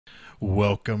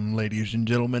Welcome, ladies and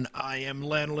gentlemen. I am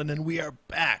Lanolin, and we are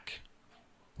back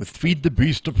with Feed the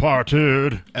Beast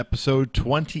Departed, episode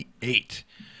 28.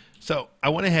 So, I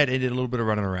went ahead and did a little bit of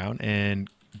running around, and...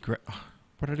 what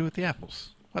did I do with the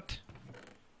apples? What?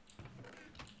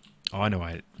 Oh, I know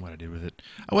what I did with it.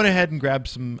 I went ahead and grabbed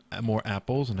some more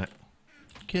apples, and I...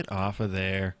 Get off of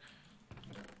there.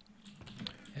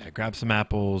 Yeah, I grabbed some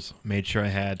apples, made sure I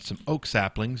had some oak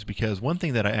saplings, because one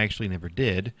thing that I actually never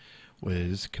did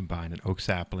was combine an oak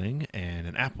sapling and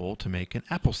an apple to make an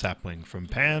apple sapling from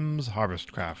Pam's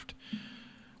Harvest Craft,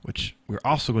 which we're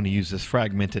also going to use this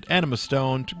fragmented anima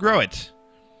stone to grow it.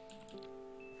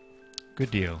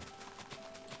 Good deal.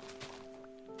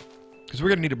 Because we're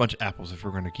going to need a bunch of apples if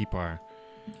we're going to keep our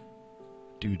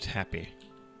dudes happy.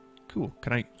 Cool.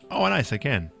 Can I... Oh, nice, I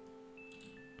can.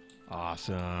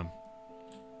 Awesome.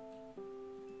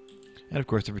 And of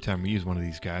course, every time we use one of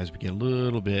these guys, we get a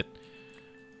little bit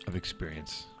of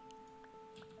experience.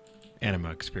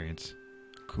 Anima experience.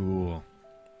 Cool.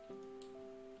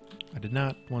 I did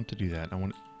not want to do that. I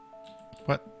want...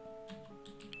 What?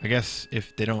 I guess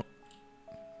if they don't...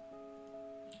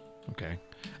 Okay.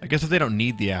 I guess if they don't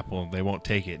need the apple, they won't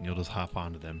take it, and you'll just hop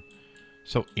onto them.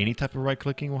 So any type of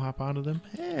right-clicking will hop onto them?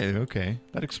 Hey, okay.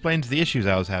 That explains the issues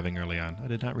I was having early on. I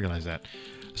did not realize that.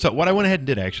 So what I went ahead and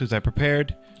did, actually, is I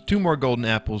prepared 2 more golden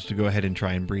apples to go ahead and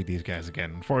try and breed these guys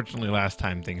again. Unfortunately, last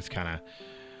time things kind of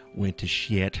went to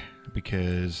shit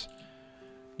because,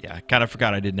 yeah, I kind of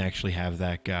forgot I didn't actually have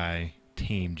that guy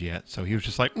tamed yet. So he was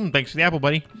just like, thanks for the apple,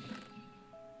 buddy.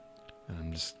 And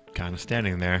I'm just kind of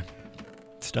standing there,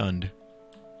 stunned.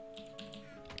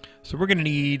 So we're going to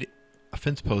need a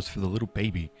fence post for the little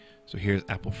baby. So here's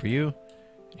apple for you.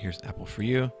 And here's apple for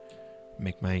you.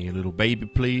 Make my little baby,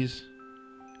 please.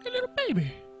 A little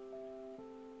baby.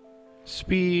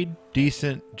 Speed,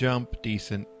 decent. Jump,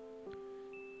 decent.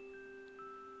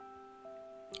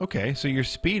 Okay, so your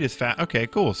speed is fast. Okay,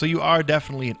 cool. So you are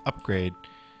definitely an upgrade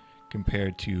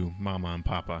compared to Mama and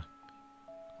Papa.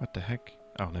 What the heck?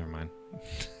 Oh, never mind.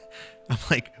 I'm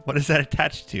like, what is that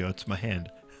attached to? It's my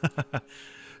hand.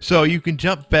 So you can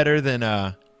jump better than,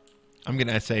 I'm going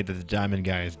to say that the diamond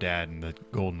guy is Dad and the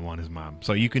golden one is Mom.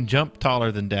 So you can jump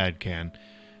taller than Dad can,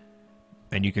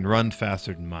 and you can run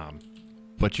faster than Mom.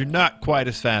 But you're not quite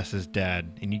as fast as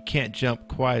Dad, and you can't jump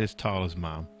quite as tall as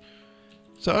Mom.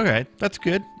 So, okay, that's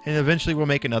good. And eventually we'll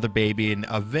make another baby, and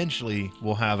eventually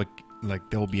we'll have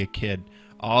there'll be a kid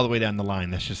all the way down the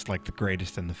line that's just like the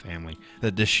greatest in the family,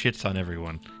 that just shits on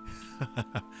everyone.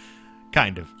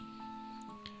 Kind of.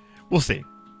 We'll see.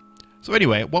 So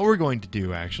anyway, what we're going to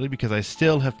do, actually, because I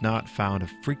still have not found a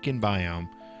freaking biome,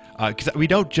 because we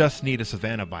don't just need a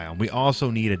savanna biome, we also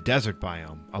need a desert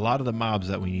biome. A lot of the mobs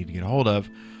that we need to get a hold of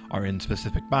are in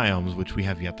specific biomes, which we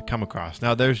have yet to come across.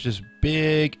 Now, there's this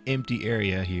big empty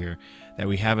area here that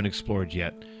we haven't explored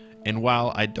yet, and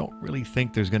while I don't really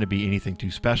think there's going to be anything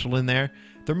too special in there,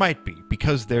 there might be,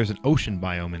 because there's an ocean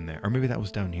biome in there. Or maybe that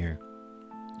was down here.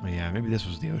 Oh yeah, maybe this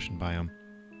was the ocean biome.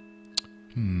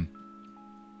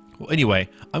 Well, anyway,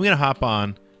 I'm going to hop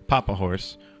on Papa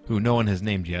Horse, who no one has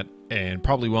named yet, and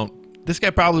probably won't... This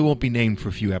guy probably won't be named for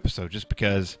a few episodes, just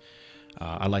because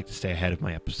I like to stay ahead of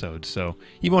my episodes. So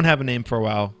he won't have a name for a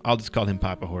while. I'll just call him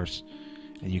Papa Horse,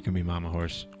 and you can be Mama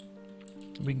Horse.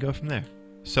 We can go from there.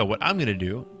 So what I'm going to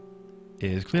do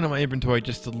is clean up my inventory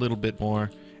just a little bit more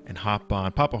and hop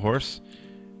on Papa Horse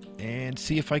and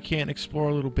see if I can explore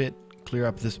a little bit, clear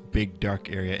up this big dark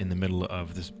area in the middle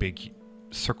of this big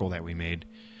circle that we made.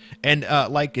 And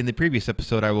like in the previous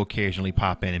episode, I will occasionally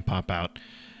pop in and pop out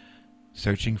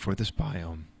searching for this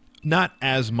biome. Not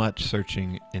as much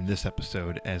searching in this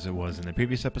episode as it was in the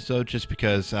previous episode, just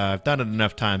because I've done it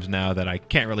enough times now that I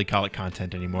can't really call it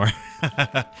content anymore.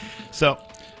 So,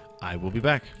 I will be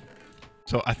back.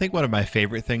 So, I think one of my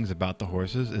favorite things about the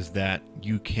horses is that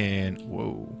you can...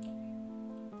 Whoa.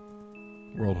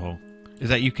 World hole. Is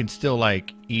that you can still,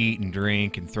 like, eat and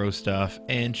drink and throw stuff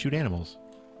and shoot animals.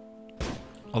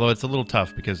 Although it's a little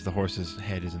tough because the horse's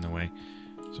head is in the way.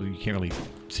 So you can't really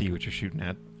see what you're shooting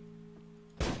at.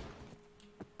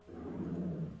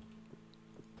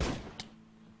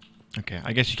 Okay,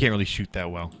 I guess you can't really shoot that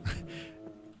well.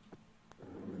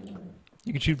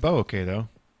 You can shoot bow okay, though.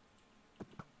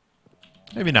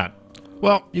 Maybe not.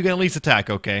 Well, you can at least attack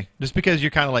okay. Just because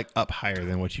you're kind of like up higher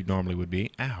than what you normally would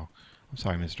be. Ow. I'm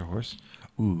sorry, Mr. Horse.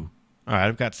 Ooh. Alright,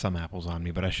 I've got some apples on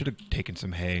me, but I should have taken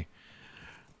some hay.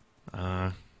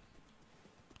 I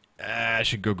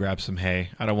should go grab some hay.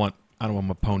 I don't want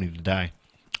my pony to die.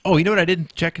 Oh, you know what I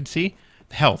didn't check and see?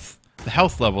 The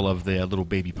health level of the little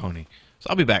baby pony. So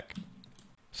I'll be back.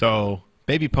 So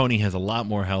baby pony has a lot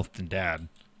more health than Dad.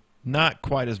 Not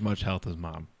quite as much health as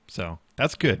Mom. So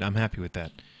that's good. I'm happy with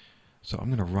that. So I'm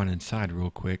going to run inside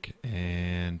real quick,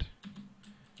 and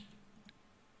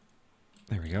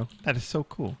there we go. That is so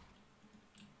cool.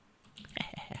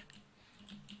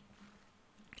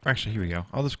 Actually, here we go.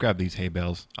 I'll just grab these hay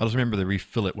bales. I'll just remember to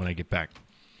refill it when I get back.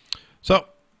 So,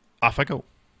 off I go.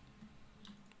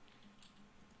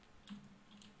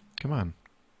 Come on.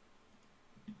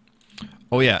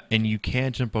 Oh, yeah, and you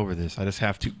can jump over this. I just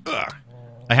have to...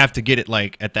 I have to get it,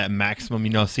 like, at that maximum.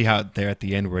 You know, see how there at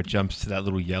the end where it jumps to that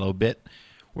little yellow bit?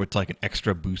 Where it's like an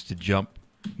extra boosted jump.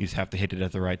 You just have to hit it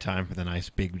at the right time for the nice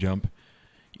big jump.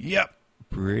 Yep.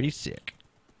 Pretty sick.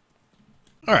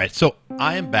 Alright, so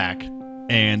I am back,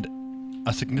 and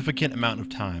a significant amount of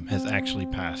time has actually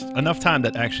passed. Enough time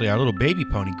that actually our little baby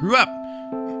pony grew up.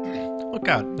 Look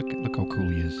out. Look how cool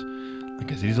he is. I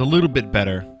guess he's a little bit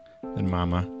better than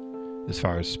Mama. As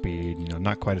far as speed, you know,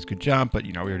 not quite as good jump, but,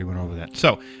 you know, we already went over that.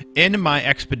 So, in my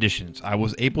expeditions, I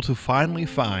was able to finally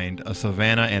find a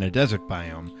savanna and a desert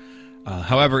biome.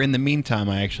 However, in the meantime,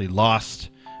 I actually lost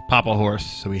Papa Horse,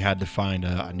 so we had to find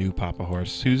a new Papa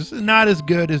Horse, who's not as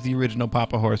good as the original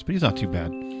Papa Horse, but he's not too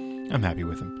bad. I'm happy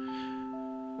with him.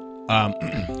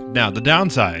 Now, the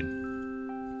downside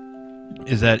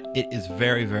is that it is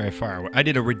very, very far away. I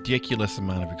did a ridiculous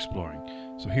amount of exploring.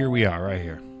 So here we are, right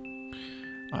here.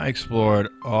 I explored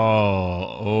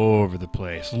all over the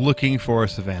place, looking for a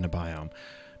savanna biome.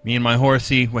 Me and my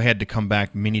horsey, we had to come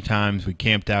back many times. We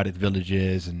camped out at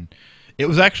villages, and it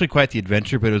was actually quite the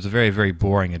adventure, but it was a very, very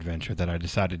boring adventure that I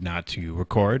decided not to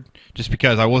record, just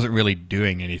because I wasn't really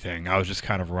doing anything. I was just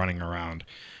kind of running around,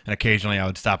 and occasionally I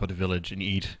would stop at a village and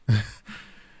eat,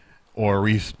 or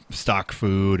restock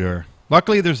food, or...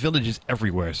 Luckily, there's villages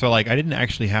everywhere, so like I didn't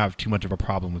actually have too much of a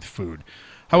problem with food.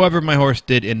 However, my horse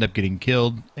did end up getting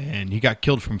killed, and he got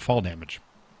killed from fall damage.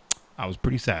 I was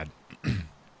pretty sad.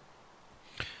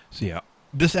 So yeah,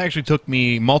 this actually took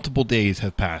me multiple days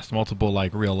have passed. Multiple,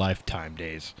 like, real lifetime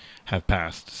days have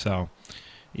passed. So,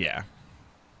 yeah.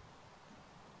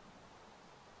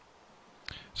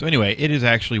 So anyway, it is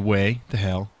actually way the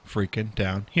hell freaking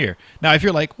down here. Now, if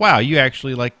you're like, wow, you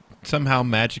actually, like, somehow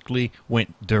magically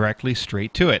went directly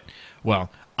straight to it.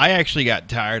 Well, I actually got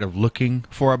tired of looking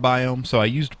for a biome, so I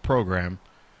used a program.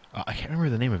 I can't remember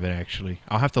the name of it, actually.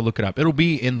 I'll have to look it up. It'll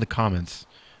be in the comments,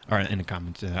 or in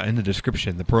the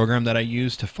description, the program that I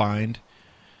used to find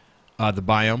the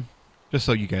biome, just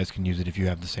so you guys can use it if you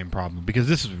have the same problem, because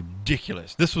this is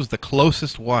ridiculous. This was the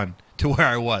closest one to where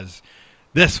I was.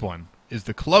 This one is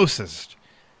the closest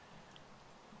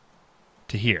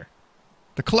to here.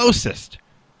 The closest.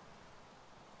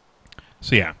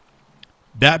 So yeah.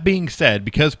 That being said,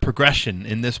 because progression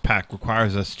in this pack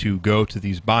requires us to go to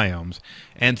these biomes,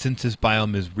 and since this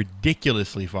biome is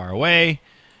ridiculously far away,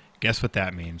 guess what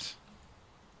that means?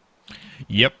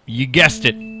 Yep, you guessed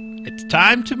it. It's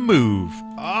time to move.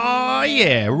 Oh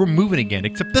yeah, we're moving again,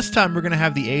 except this time we're going to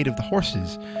have the aid of the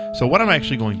horses. So what I'm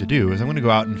actually going to do is I'm going to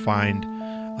go out and find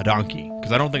a donkey,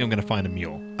 because I don't think I'm going to find a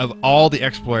mule. Of all the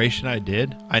exploration I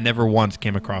did, I never once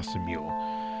came across a mule.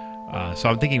 So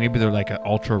I'm thinking maybe they're like an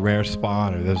ultra rare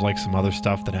spawn, or there's like some other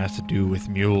stuff that has to do with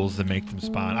mules that make them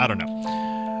spawn. I don't know.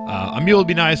 A mule would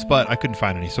be nice, but I couldn't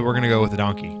find any, so we're going to go with a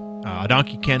donkey. A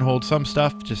donkey can hold some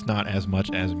stuff, just not as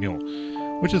much as a mule,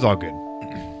 which is all good.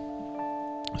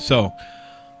 So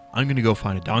I'm going to go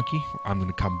find a donkey. I'm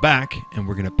going to come back, and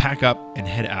we're going to pack up and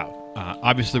head out.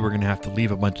 Obviously, we're going to have to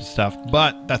leave a bunch of stuff,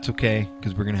 but that's okay,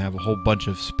 because we're going to have a whole bunch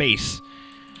of space.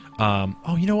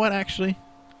 Oh, you know what, actually?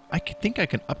 I think I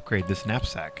can upgrade this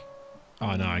knapsack.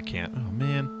 Oh, no, I can't. Oh,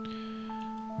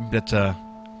 man. That's a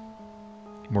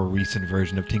more recent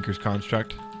version of Tinker's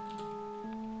Construct.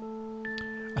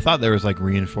 I thought there was, like,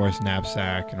 reinforced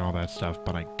knapsack and all that stuff,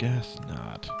 but I guess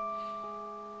not.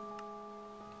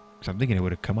 Because I'm thinking it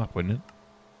would have come up, wouldn't it?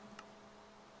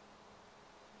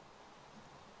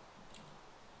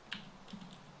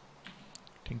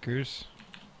 Tinker's.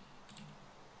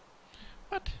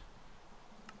 What?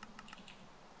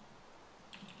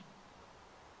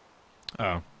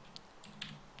 Oh.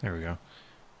 There we go.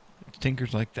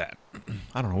 Tinker's like that.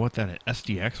 I don't know what that is.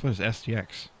 SDX? What is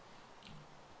SDX?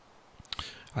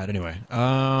 Alright, anyway.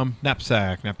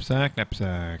 Knapsack.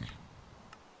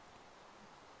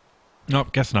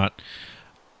 Nope, guess not.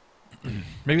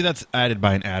 Maybe that's added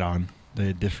by an add-on.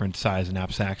 The different size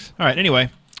knapsacks. Alright, anyway.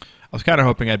 I was kind of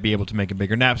hoping I'd be able to make a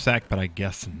bigger knapsack, but I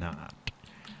guess not.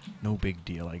 No big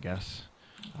deal, I guess.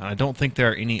 I don't think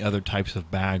there are any other types of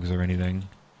bags or anything.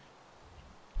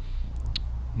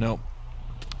 Nope.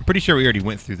 I'm pretty sure we already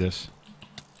went through this.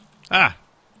 Ah!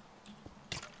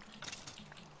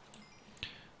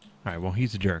 Alright, well,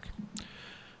 he's a jerk.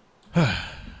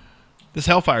 This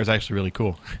Hellfire is actually really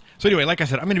cool. So anyway, like I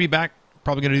said, I'm going to be back.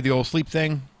 Probably going to do the old sleep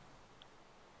thing.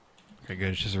 Okay, good.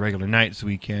 It's just a regular night, so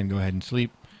we can go ahead and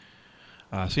sleep.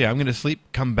 So yeah, I'm going to sleep,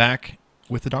 come back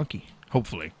with the donkey,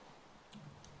 hopefully.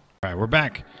 All right, we're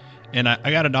back. And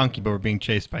I got a donkey, but we're being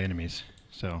chased by enemies.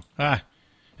 So, and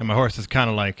my horse is kind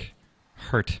of like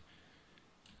hurt.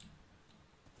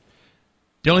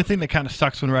 The only thing that kind of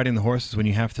sucks when riding the horse is when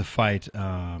you have to fight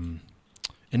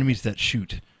enemies that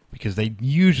shoot, because they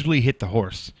usually hit the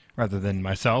horse rather than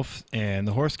myself, and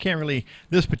the horse can't really,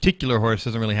 this particular horse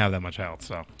doesn't really have that much health,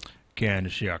 so kind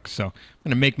of shucks. So I'm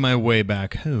going to make my way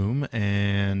back home,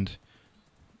 and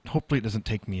hopefully it doesn't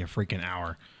take me a freaking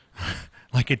hour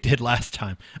like it did last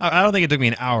time. I don't think it took me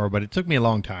an hour, but it took me a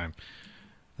long time.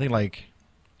 I think like,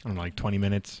 I don't know, like 20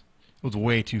 minutes. It was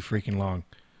way too freaking long.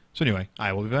 So anyway,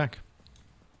 I will be back.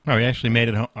 Oh, we actually made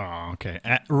it home. Oh, okay.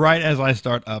 Right as I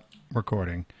start up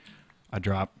recording, I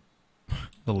drop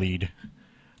the lead.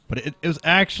 But it was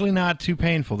actually not too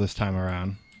painful this time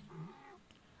around.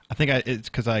 I think it's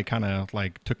because I kind of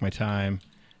like took my time,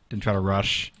 didn't try to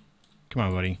rush. Come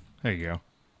on, buddy. There you go.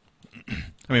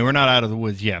 I mean, we're not out of the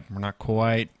woods yet. We're not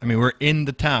quite. I mean, we're in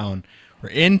the town. We're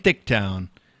in Thick Town.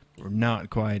 We're not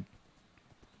quite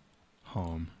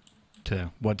home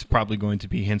to what's probably going to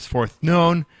be henceforth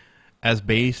known as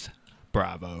Base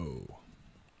Bravo.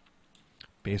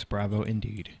 Base Bravo,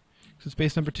 indeed. This is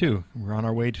base number 2. We're on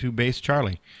our way to Base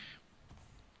Charlie.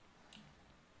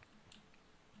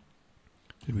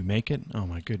 Did we make it? Oh,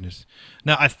 my goodness.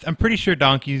 Now, I'm pretty sure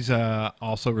donkeys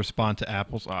also respond to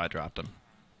apples. Oh, I dropped them.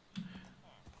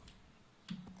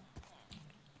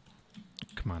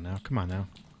 Come on now. Come on now.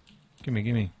 Give me,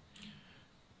 give me.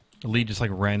 The lead just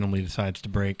like randomly decides to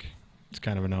break. It's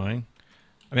kind of annoying.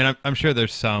 I mean, I'm sure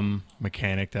there's some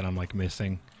mechanic that I'm like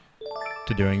missing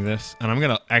to doing this, and I'm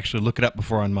gonna actually look it up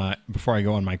before I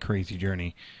go on my crazy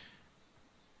journey.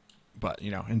 But you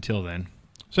know, until then.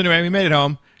 So anyway, we made it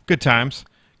home. Good times.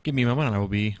 Give me a moment, and I will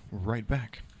be right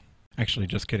back. Actually,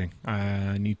 just kidding.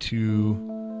 I need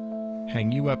to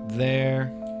hang you up there.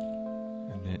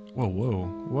 And then, whoa, whoa,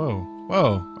 whoa,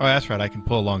 whoa! Oh, that's right. I can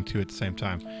pull along two at the same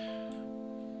time.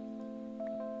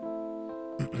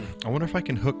 I wonder if I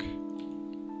can hook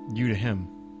you to him.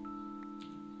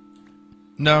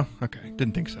 No? Okay.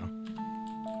 Didn't think so.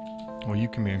 Well, you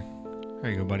come here. There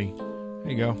you go, buddy.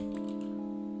 There you go.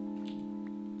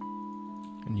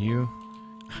 And you?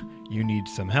 You need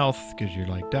some health because you're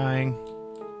like dying.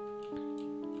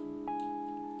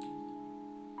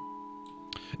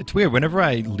 It's weird. Whenever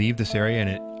I leave this area and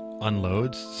it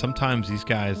unloads, sometimes these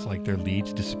guys, like their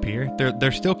leads disappear.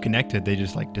 They're still connected. They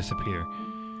just like disappear.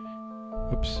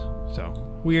 Oops. So,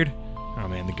 weird. Oh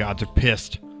man, the gods are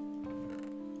pissed.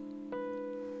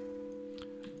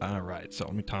 Alright, so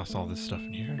let me toss all this stuff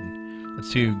in here. And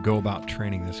let's see who go about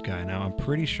training this guy. Now, I'm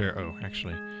pretty sure... Oh,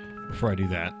 actually, before I do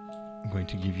that, I'm going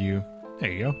to give you...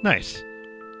 There you go. Nice.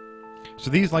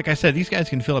 So these, like I said, these guys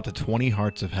can fill up to 20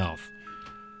 hearts of health.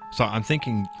 So I'm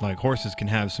thinking, like, horses can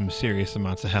have some serious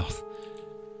amounts of health.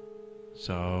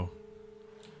 So,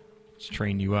 let's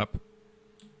train you up.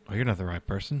 Oh, you're not the right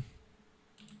person.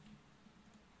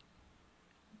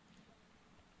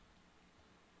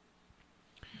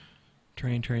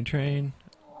 Train, train, train.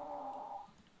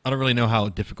 I don't really know how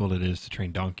difficult it is to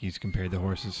train donkeys compared to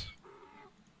horses.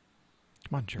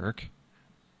 Come on, jerk.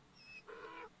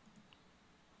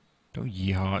 Don't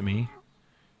yeehaw at me.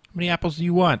 How many apples do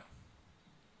you want?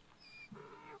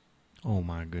 Oh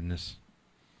my goodness.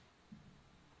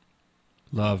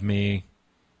 Love me.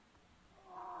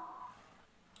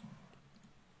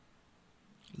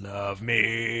 Love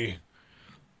me.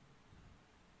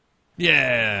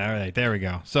 Yeah, alright, there we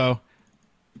go. So,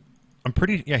 I'm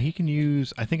pretty... Yeah, he can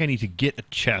use... I think I need to get a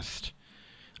chest.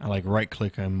 I like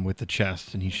right-click him with the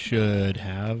chest, and he should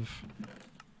have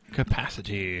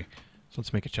capacity. So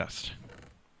let's make a chest.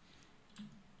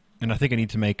 And I think I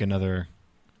need to make another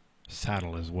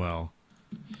saddle as well.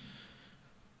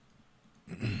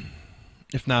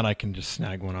 If not, I can just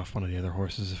snag one off one of the other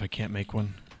horses if I can't make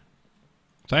one.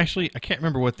 So actually, I can't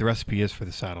remember what the recipe is for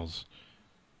the saddles.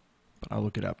 But I'll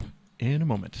look it up in a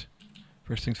moment.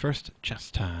 First things first,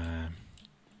 chest time.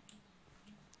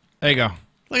 There you go.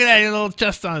 Look at that little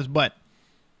chest on his butt.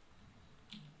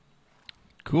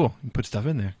 Cool. You can put stuff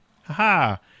in there.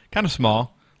 Haha. Kind of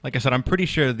small. Like I said, I'm pretty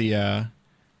sure the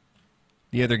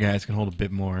other guys can hold a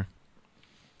bit more.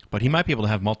 But he might be able to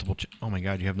have multiple... Oh my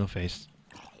god, you have no face.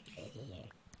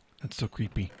 That's so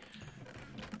creepy.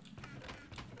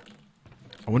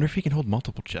 I wonder if he can hold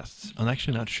multiple chests. I'm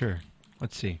actually not sure.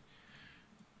 Let's see.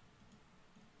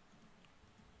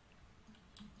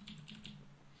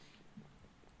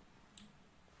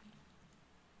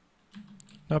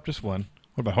 Nope, just one.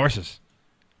 What about horses?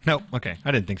 Nope. Okay,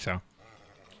 I didn't think so.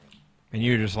 And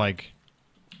you're just like,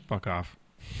 fuck off.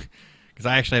 Because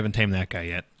I actually haven't tamed that guy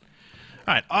yet.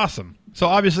 Alright, awesome. So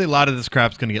obviously a lot of this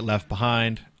crap's going to get left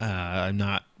behind. I'm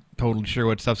not totally sure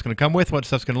what stuff's going to come with, what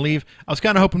stuff's going to leave. I was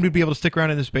kind of hoping we'd be able to stick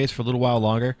around in this base for a little while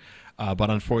longer, but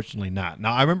unfortunately not.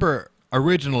 Now, I remember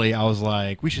originally I was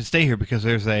like, we should stay here because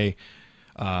there's a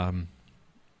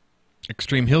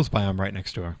extreme hills biome right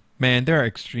next door. Man, there are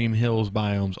extreme hills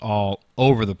biomes all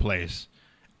over the place.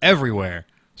 Everywhere.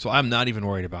 So I'm not even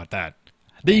worried about that.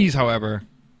 These, however,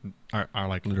 are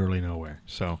like literally nowhere.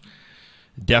 So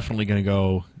definitely going to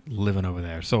go living over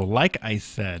there. So like I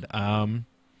said, I'm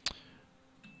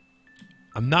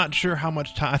not sure how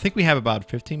much time. I think we have about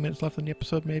 15 minutes left in the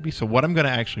episode maybe. So what I'm going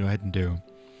to actually go ahead and do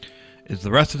is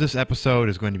the rest of this episode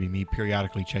is going to be me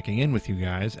periodically checking in with you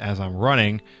guys as I'm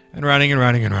running and running and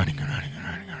running and running and running and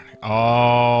running and running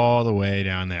all the way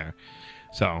down there.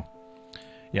 So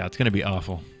yeah, it's going to be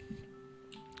awful.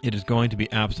 It is going to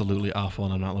be absolutely awful,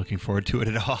 and I'm not looking forward to it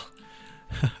at all.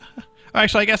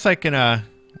 Actually, I guess I can, oh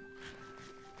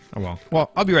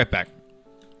well, I'll be right back.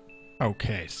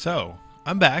 Okay, so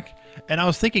I'm back, and I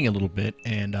was thinking a little bit,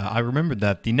 and I remembered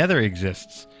that the Nether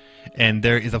exists, and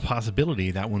there is a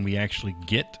possibility that when we actually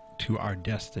get to our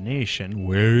destination,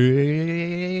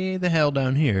 way the hell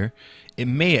down here, it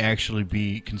may actually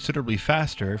be considerably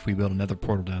faster if we build another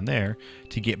portal down there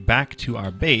to get back to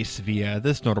our base via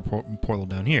this Nether portal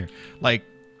down here. Like,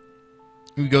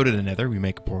 we go to the Nether, we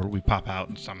make a portal, we pop out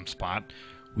in some spot,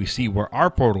 we see where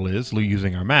our portal is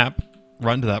using our map,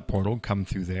 run to that portal, come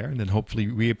through there, and then hopefully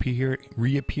reappear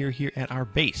here at our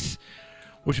base,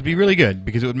 which would be really good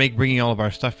because it would make bringing all of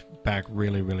our stuff back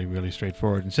really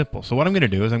straightforward and simple. So what I'm going to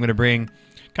do is I'm going to bring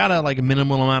kind of like a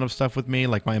minimal amount of stuff with me,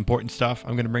 like my important stuff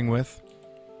I'm going to bring with.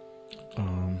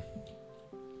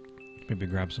 Maybe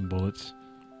grab some bullets.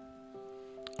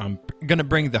 I'm going to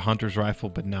bring the hunter's rifle,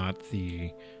 but not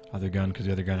the other gun, because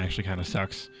the other gun actually kind of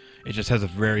sucks. It just has a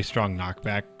very strong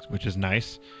knockback, which is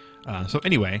nice. So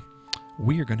anyway,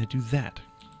 we are going to do that.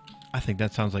 I think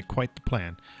that sounds like quite the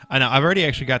plan. I know, I've already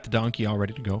actually got the donkey all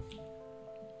ready to go.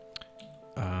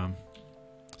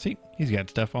 See, he's got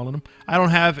stuff all in him. I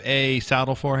don't have a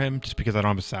saddle for him just because I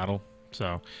don't have a saddle.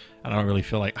 So I don't really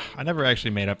feel like... I never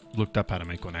actually looked up how to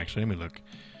make one, actually. Let me look.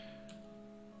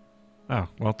 Oh,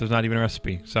 well, there's not even a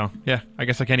recipe. So, yeah, I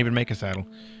guess I can't even make a saddle.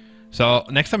 So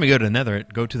next time we go to the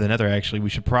Nether, actually, we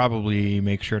should probably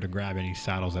make sure to grab any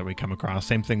saddles that we come across.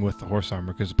 Same thing with the horse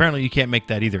armor, because apparently you can't make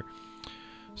that either.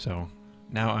 So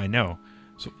now I know.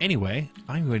 So anyway,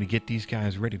 I'm going to get these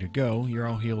guys ready to go. You're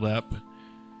all healed up.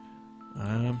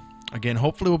 Again,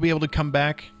 hopefully we'll be able to come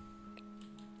back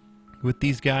with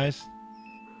these guys.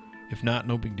 If not,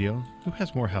 no big deal. Who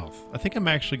has more health? I think I'm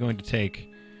actually going to take...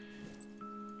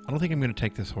 I don't think I'm going to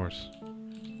take this horse.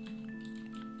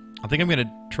 I think I'm going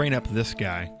to train up this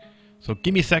guy. So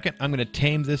give me a second. I'm going to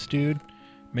tame this dude.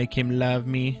 Make him love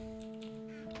me.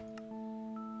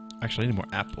 Actually, I need more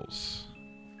apples.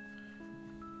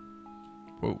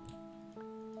 Whoa.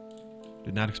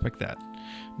 Did not expect that.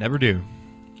 Never do.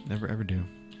 Never ever do.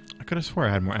 I could have swore I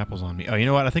had more apples on me. Oh, you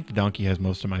know what? I think the donkey has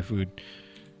most of my food.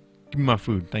 Give me my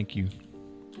food. Thank you.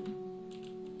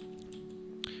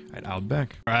 Alright, I'll be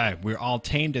back. Alright, we're all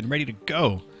tamed and ready to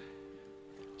go.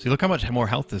 See, look how much more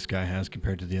health this guy has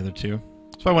compared to the other two.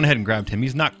 So I went ahead and grabbed him.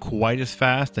 He's not quite as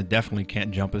fast and definitely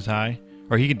can't jump as high.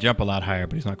 Or he can jump a lot higher,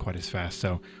 but he's not quite as fast.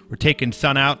 So we're taking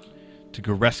Sun out to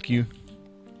go rescue.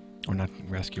 Or not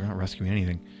rescue. We're not rescuing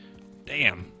anything.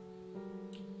 Damn.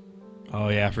 Oh,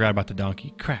 yeah, I forgot about the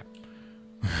donkey. Crap.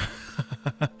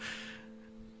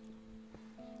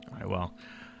 Alright, well,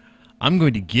 I'm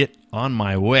going to get on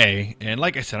my way. And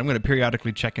like I said, I'm going to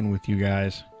periodically check in with you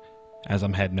guys as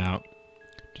I'm heading out.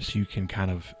 Just so you can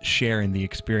kind of share in the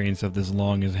experience of this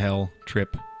long as hell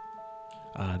trip.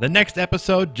 The next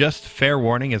episode, just fair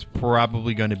warning, is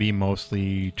probably going to be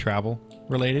mostly travel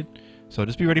related. So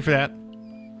just be ready for that.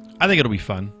 I think it'll be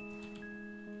fun.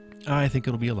 I think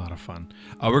it'll be a lot of fun.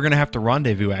 We're going to have to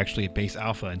rendezvous actually at Base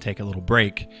Alpha and take a little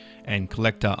break and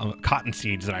collect cotton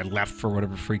seeds that I left for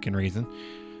whatever freaking reason.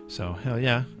 So, hell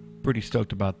yeah. Pretty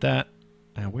stoked about that.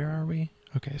 Where are we?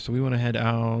 Okay, so we want to head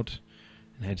out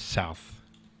and head south.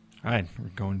 Alright, we're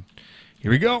going...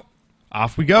 Here we go!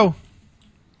 Off we go!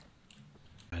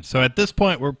 So at this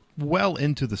point, we're well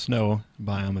into the snow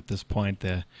biome at this point.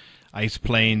 The ice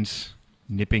plains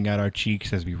nipping at our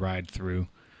cheeks as we ride through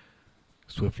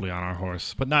swiftly on our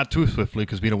horse. But not too swiftly,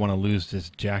 because we don't want to lose this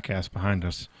jackass behind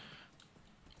us.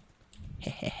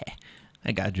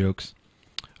 I got jokes.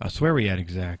 So where are we at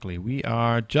exactly? We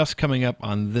are just coming up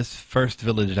on this first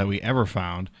village that we ever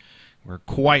found. We're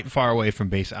quite far away from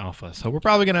base Alpha, so we're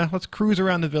probably gonna, let's cruise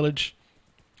around the village.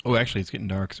 Oh, actually, it's getting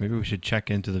dark, so maybe we should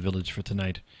check into the village for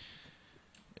tonight.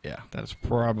 Yeah, that's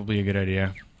probably a good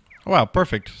idea. Oh, wow,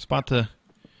 perfect spot to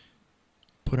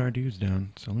put our dudes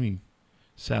down. So let me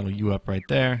saddle you up right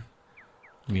there.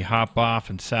 Let me hop off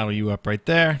and saddle you up right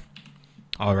there.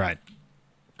 All right.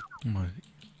 I'm gonna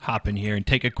hop in here and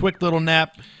take a quick little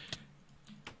nap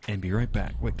and be right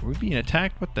back. Wait, are we being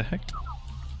attacked? What the heck?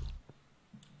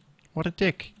 What a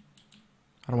dick.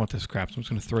 I don't want this crap, so I'm just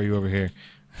going to throw you over here.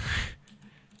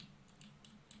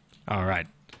 All right.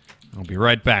 I'll be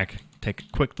right back. Take a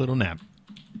quick little nap.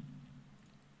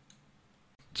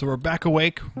 So we're back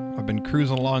awake. I've been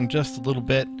cruising along just a little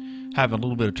bit. Having a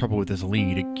little bit of trouble with this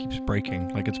lead. It keeps breaking.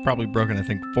 Like, it's probably broken, I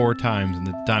think, 4 times in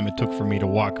the time it took for me to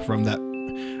walk from that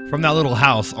little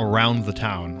house around the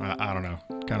town. I don't know.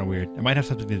 Kind of weird. It might have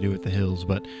something to do with the hills,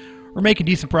 but we're making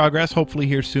decent progress. Hopefully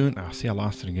here soon. Oh, see, I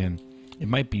lost it again. It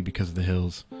might be because of the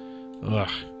hills. Ugh.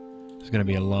 It's going to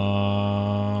be a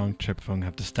long trip if I'm going to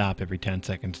have to stop every 10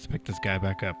 seconds to pick this guy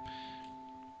back up.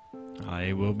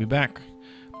 I will be back.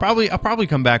 I'll probably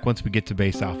come back once we get to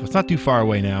base Alpha. It's not too far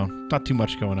away now. Not too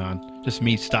much going on. Just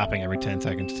me stopping every 10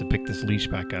 seconds to pick this leash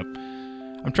back up.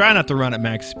 I'm trying not to run at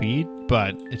max speed,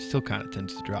 but it still kind of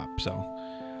tends to drop, so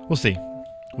we'll see.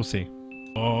 We'll see.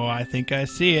 Oh, I think I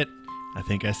see it. I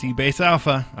think I see base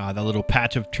Alpha. That little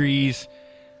patch of trees.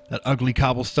 That ugly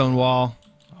cobblestone wall.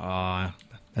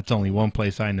 That's only one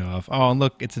place I know of. Oh, and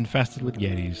look, it's infested with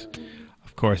Yetis.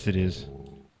 Of course it is.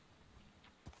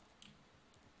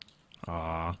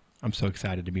 Aw, I'm so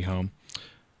excited to be home.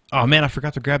 Oh man, I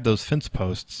forgot to grab those fence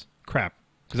posts. Crap.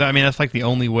 Because I mean, that's like the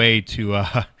only way to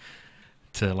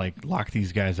like lock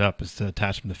these guys up is to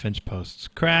attach them to fence posts.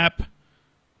 Crap.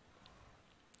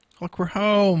 Look, we're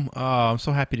home. Oh, I'm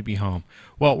so happy to be home.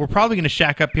 Well, we're probably going to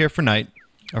shack up here for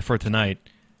tonight,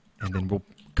 and then we'll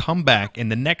come back in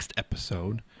the next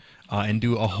episode and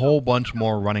do a whole bunch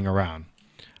more running around.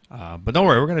 But don't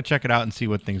worry, we're going to check it out and see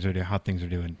what how things are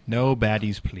doing. No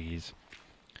baddies, please.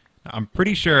 Now, I'm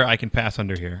pretty sure I can pass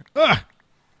under here. Ugh!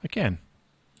 I can.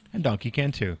 And Donkey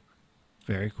can too.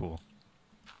 Very cool.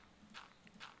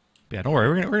 But yeah, don't worry,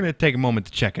 we're going to take a moment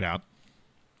to check it out.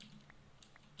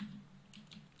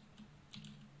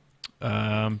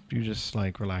 You just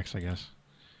like relax, I guess.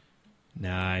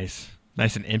 Nice.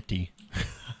 Nice and empty.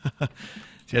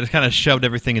 See, I just kind of shoved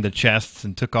everything into chests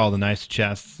and took all the nice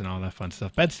chests and all that fun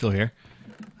stuff. Bed's still here.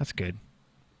 That's good.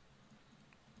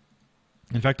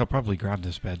 In fact, I'll probably grab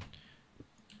this bed.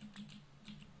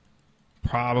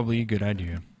 Probably a good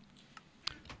idea.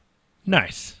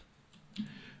 Nice.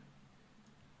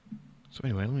 So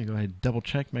anyway, let me go ahead and double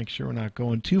check, make sure we're not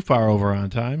going too far over on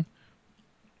time.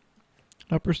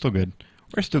 Nope, we're still good.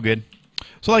 We're still good.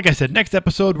 So like I said, next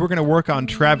episode, we're going to work on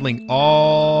traveling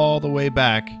all the way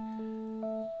back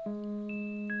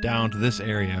down to this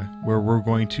area where we're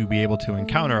going to be able to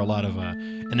encounter a lot of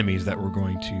enemies that we're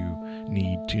going to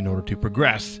need in order to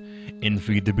progress in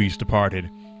Feed the Beast Departed.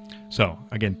 So,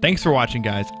 again, thanks for watching,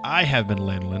 guys. I have been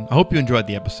Lanolin. I hope you enjoyed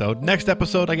the episode. Next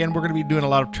episode, again, we're going to be doing a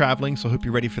lot of traveling, so I hope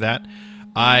you're ready for that.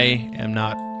 I am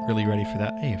not really ready for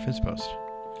that. Hey, a fence post.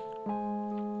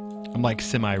 I'm like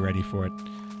semi-ready for it.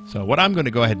 So what I'm going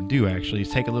to go ahead and do, actually, is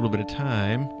take a little bit of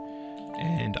time,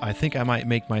 and I think I might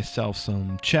make myself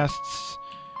some chests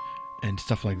and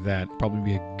stuff like that. Probably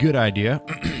be a good idea.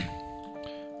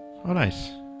 Oh,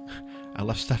 nice. I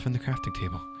left stuff in the crafting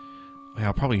table. Yeah,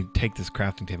 I'll probably take this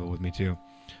crafting table with me, too.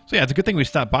 So yeah, it's a good thing we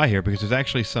stopped by here, because there's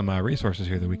actually some resources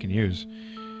here that we can use.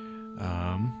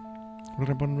 What did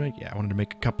I want to make? Yeah, I wanted to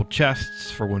make a couple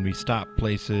chests for when we stop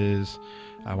places.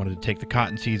 I wanted to take the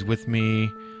cotton seeds with me.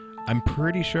 I'm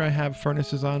pretty sure I have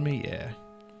furnaces on me. Yeah.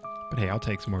 But hey, I'll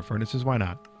take some more furnaces. Why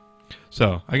not?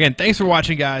 So, again, thanks for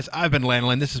watching, guys. I've been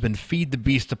Lanolin. This has been Feed the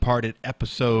Beast Departed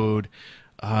episode.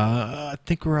 I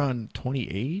think we're on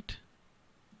 28.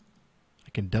 I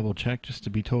can double check just to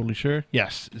be totally sure.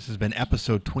 Yes, this has been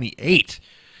episode 28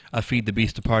 of Feed the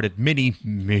Beast Departed. Many,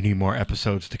 many more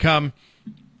episodes to come.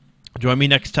 Join me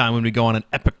next time when we go on an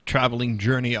epic traveling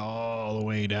journey all the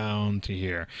way down to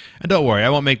here. And don't worry, I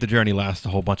won't make the journey last a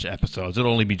whole bunch of episodes. It'll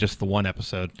only be just the one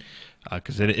episode,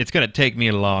 because it's going to take me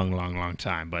a long, long, long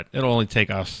time. But it'll only take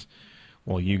us,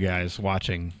 well, you guys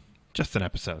watching, just an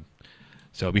episode.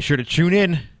 So be sure to tune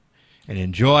in and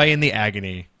enjoy in the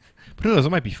agony. But who knows, it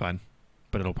might be fun.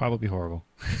 But it'll probably be horrible.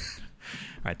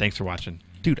 All right, thanks for watching.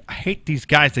 Dude, I hate these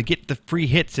guys that get the free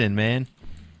hits in, man.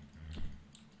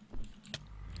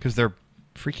 Because their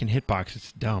freaking hitbox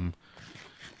is dumb.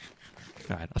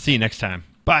 All right, I'll see you next time.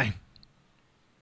 Bye.